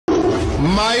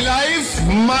My life,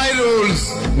 my rules.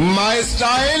 My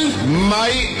style, my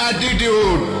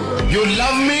attitude. You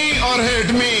love me or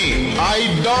hate me,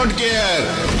 I don't care.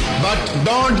 But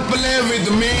don't play with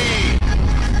me.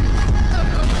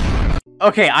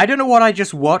 Okay, I don't know what I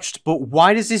just watched, but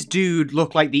why does this dude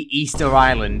look like the Easter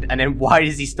Island? And then why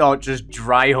does he start just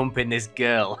dry humping this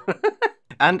girl?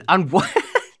 and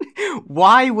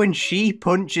why when she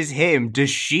punches him, does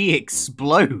she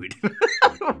explode?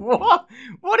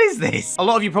 What is this? A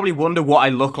lot of you probably wonder what I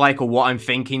look like or what I'm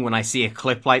thinking when I see a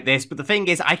clip like this, but the thing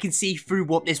is, I can see through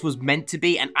what this was meant to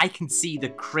be, and I can see the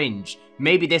cringe.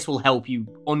 Maybe this will help you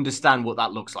understand what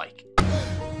that looks like.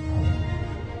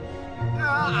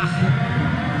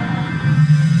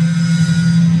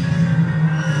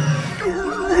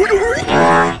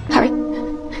 Harry?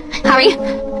 Harry?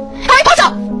 Harry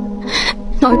Potter!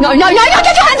 No, no, no, no, no,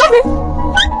 get your hands off me!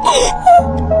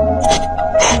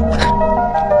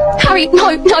 Harry,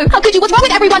 no, no, how could you? What's wrong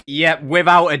with everyone? Yep,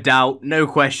 without a doubt, no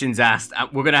questions asked.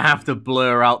 We're gonna have to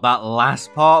blur out that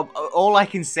last part. All I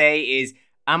can say is,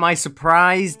 am I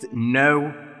surprised?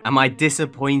 No. Am I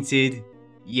disappointed?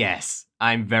 Yes.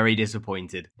 I'm very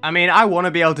disappointed. I mean, I want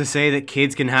to be able to say that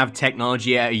kids can have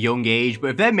technology at a young age,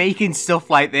 but if they're making stuff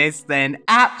like this, then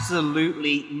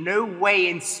absolutely no way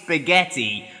in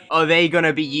spaghetti are they going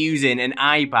to be using an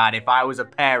iPad if I was a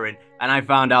parent and I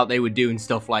found out they were doing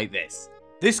stuff like this.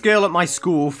 This girl at my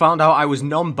school found out I was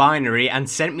non-binary and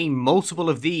sent me multiple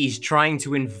of these trying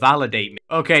to invalidate me.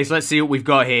 Okay, so let's see what we've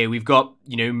got here. We've got,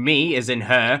 you know, me, as in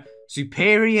her,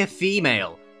 superior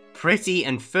female, pretty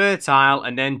and fertile,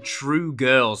 and then true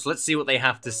girls. Let's see what they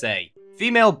have to say.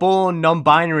 Female-born,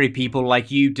 non-binary people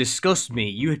like you disgust me.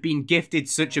 You had been gifted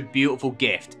such a beautiful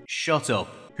gift. Shut up.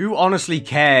 Who honestly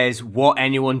cares what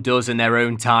anyone does in their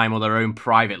own time or their own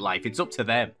private life? It's up to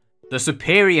them. The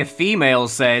superior female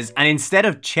says, and instead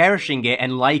of cherishing it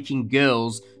and liking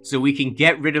girls so we can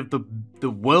get rid of the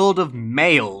world of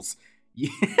males...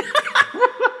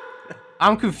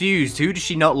 I'm confused. Who does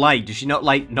she not like? Does she not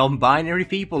like non-binary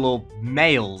people or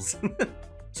males?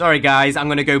 Sorry guys, I'm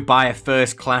gonna go buy a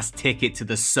first-class ticket to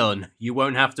the sun. You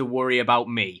won't have to worry about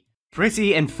me.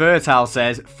 Pretty and fertile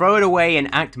says, throw it away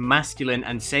and act masculine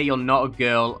and say you're not a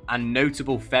girl and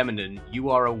notable feminine.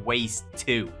 You are a waste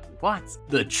too. What?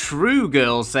 The true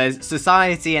girl says,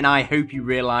 society and I hope you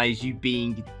realize you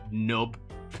being nub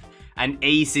and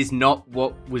ace is not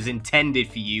what was intended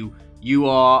for you. You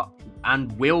are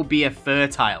and will be a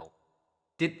fertile.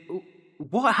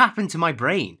 What happened to my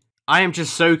brain? I am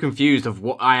just so confused of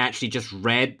what I actually just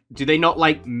read. Do they not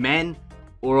like men?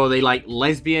 Or are they like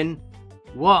lesbian?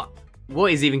 What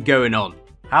is even going on?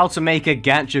 How to make a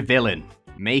gacha villain.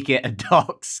 Make it a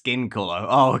dark skin color.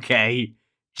 Oh, okay.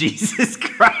 Jesus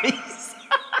Christ.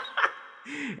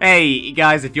 Hey,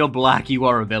 guys, if you're black, you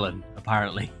are a villain,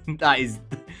 apparently. That is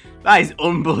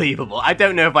unbelievable. I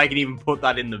don't know if I can even put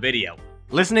that in the video.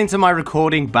 Listening to my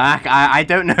recording back, I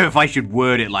don't know if I should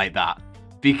word it like that.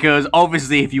 Because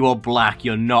obviously if you are black,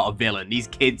 you're not a villain. These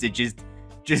kids are just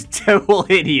total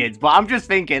idiots. But I'm just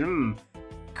thinking,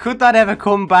 could that ever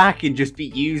come back and just be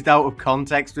used out of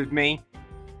context with me?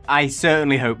 I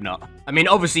certainly hope not. I mean,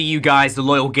 obviously you guys, the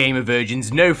loyal gamer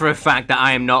virgins, know for a fact that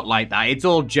I am not like that. It's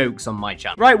all jokes on my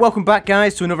channel. Right, welcome back,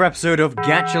 guys, to another episode of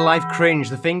GachaLifeCringe,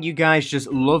 the thing you guys just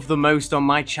love the most on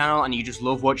my channel, and you just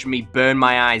love watching me burn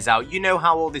my eyes out. You know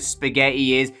how all this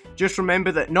spaghetti is. Just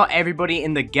remember that not everybody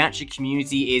in the gacha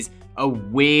community is a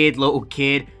weird little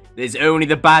kid. There's only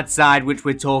the bad side, which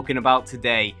we're talking about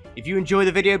today. If you enjoy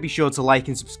the video, be sure to like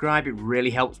and subscribe. It really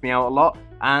helps me out a lot.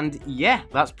 And yeah,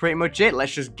 that's pretty much it.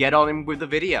 Let's just get on in with the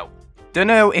video. Don't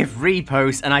know if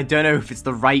repost, and I don't know if it's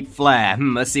the right flair.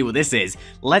 Let's see what this is.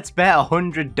 Let's bet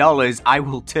 $100 I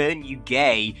will turn you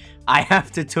gay. I have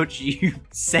to touch you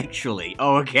sexually.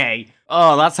 Oh, okay.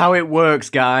 Oh, that's how it works,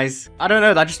 guys. I don't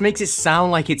know, that just makes it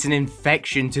sound like it's an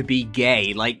infection to be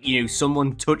gay. Like, you know,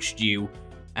 someone touched you,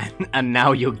 and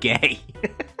now you're gay.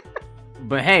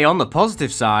 But hey, on the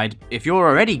positive side, if you're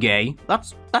already gay,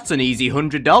 that's an easy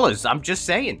 $100. I'm just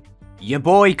saying. Your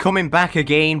boy coming back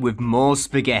again with more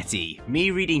spaghetti. Me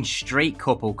reading straight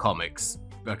couple comics.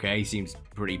 Okay, seems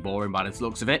pretty boring by the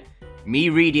looks of it. Me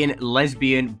reading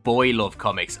lesbian boy love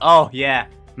comics. Oh, yeah.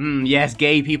 Yes,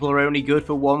 gay people are only good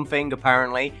for one thing,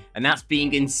 apparently, and that's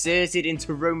being inserted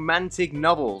into romantic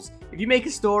novels. If you make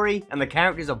a story and the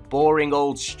characters are boring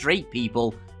old straight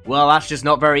people, well, that's just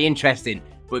not very interesting.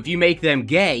 But if you make them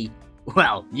gay,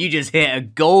 well, you just hit a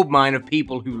goldmine of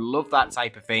people who love that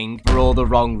type of thing for all the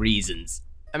wrong reasons.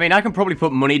 I mean, I can probably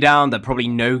put money down that probably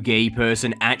no gay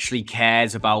person actually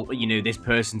cares about, you know, this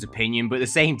person's opinion. But at the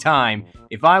same time,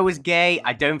 if I was gay,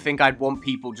 I don't think I'd want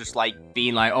people just, like,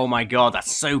 being like, oh my god,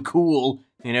 that's so cool.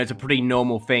 You know, it's a pretty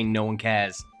normal thing, no one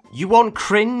cares. You want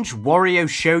cringe? Wario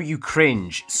show you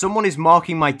cringe. Someone is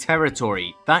marking my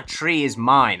territory. That tree is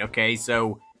mine, okay?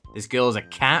 So, this girl's a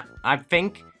cat, I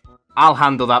think. I'll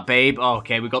handle that, babe.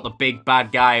 Okay, we got the big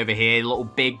bad guy over here. Little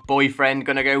big boyfriend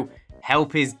gonna go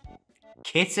help his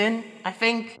kitten, I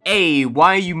think? Hey,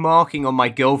 why are you marking on my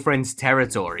girlfriend's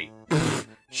territory?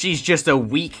 She's just a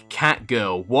weak cat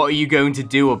girl. What are you going to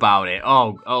do about it?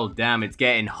 Oh, damn, it's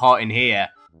getting hot in here.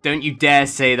 Don't you dare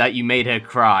say that you made her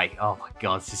cry. Oh my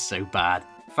god, this is so bad.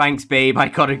 Thanks, babe, I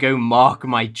gotta go mark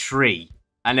my tree.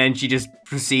 And then she just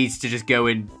proceeds to just go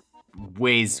and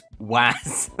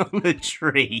whiz-waz on the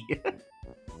tree.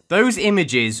 Those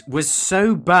images were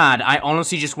so bad, I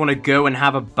honestly just want to go and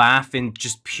have a bath in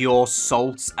just pure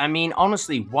salts. I mean,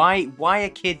 honestly, why are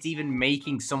kids even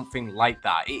making something like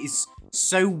that? It is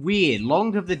so weird.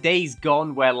 Long have the days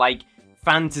gone where, like,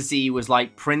 fantasy was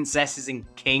like princesses and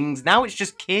kings. Now it's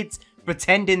just kids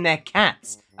pretending they're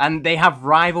cats. And they have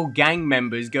rival gang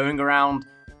members going around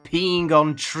peeing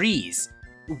on trees.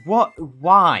 What?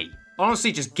 Why?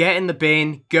 Honestly, just get in the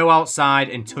bin, go outside,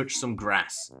 and touch some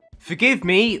grass. Forgive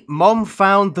me, Mom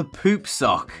found the poop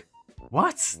sock.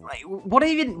 What? Like, what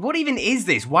even is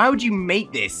this? Why would you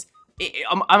make this?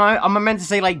 Am I meant to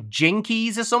say, like,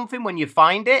 jinkies or something when you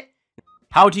find it?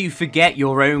 How do you forget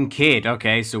your own kid?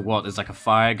 Okay, so what? There's like a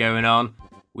fire going on.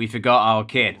 We forgot our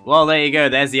kid. Well, there you go.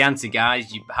 There's the answer,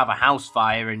 guys. You have a house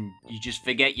fire and you just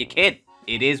forget your kid.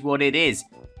 It is what it is.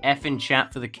 Effing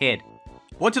chat for the kid.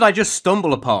 What did I just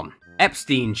stumble upon?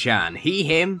 Epstein-chan. He,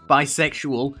 him,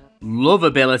 bisexual,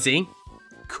 lovability,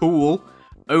 cool,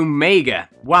 Omega.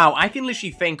 Wow, I can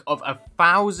literally think of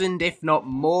 1,000, if not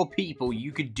more people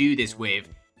you could do this with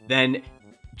than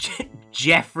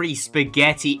Jeffrey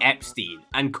Spaghetti Epstein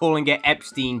and calling it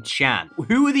Epstein-chan.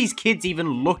 Who are these kids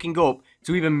even looking up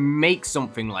to even make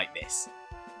something like this?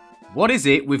 What is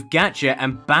it with gacha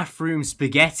and bathroom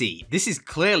spaghetti? This is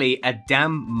clearly a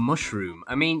damn mushroom.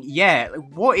 I mean, yeah,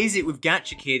 what is it with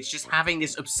gacha kids just having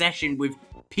this obsession with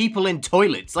people in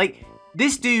toilets? Like,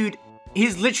 this dude,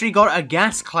 he's literally got a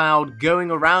gas cloud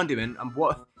going around him, and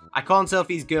what... I can't tell if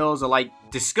these girls are, like,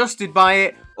 disgusted by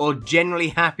it or generally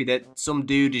happy that some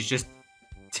dude is just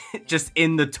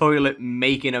in the toilet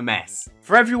making a mess.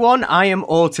 For everyone, I am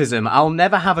autism. I'll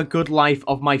never have a good life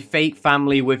of my fake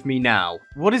family with me now.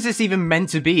 What is this even meant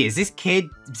to be? Is this kid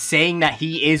saying that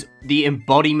he is the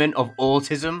embodiment of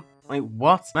autism? Like,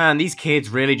 what? Man, these kids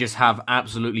really just have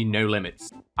absolutely no limits.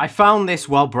 I found this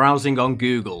while browsing on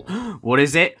Google. What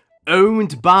is it?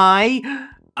 Owned by...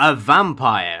 a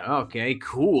vampire. Okay,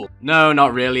 cool. No,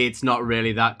 not really. It's not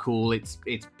really that cool. It's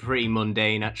pretty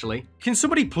mundane, actually. Can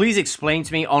somebody please explain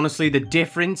to me, honestly, the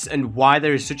difference and why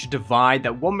there is such a divide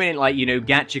that one minute, like, you know,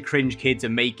 gacha cringe kids are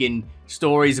making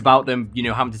stories about them, you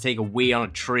know, having to take a wee on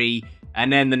a tree,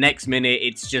 and then the next minute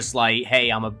it's just like,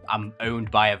 hey, I'm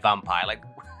owned by a vampire. Like,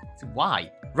 why?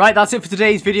 Right, that's it for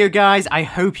today's video, guys. I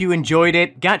hope you enjoyed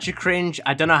it. Gacha cringe,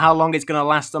 I don't know how long it's gonna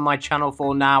last on my channel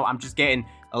for now. I'm just getting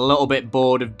a little bit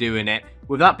bored of doing it.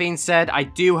 With that being said, I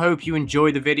do hope you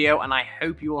enjoyed the video, and I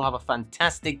hope you all have a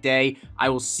fantastic day. I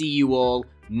will see you all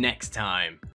next time.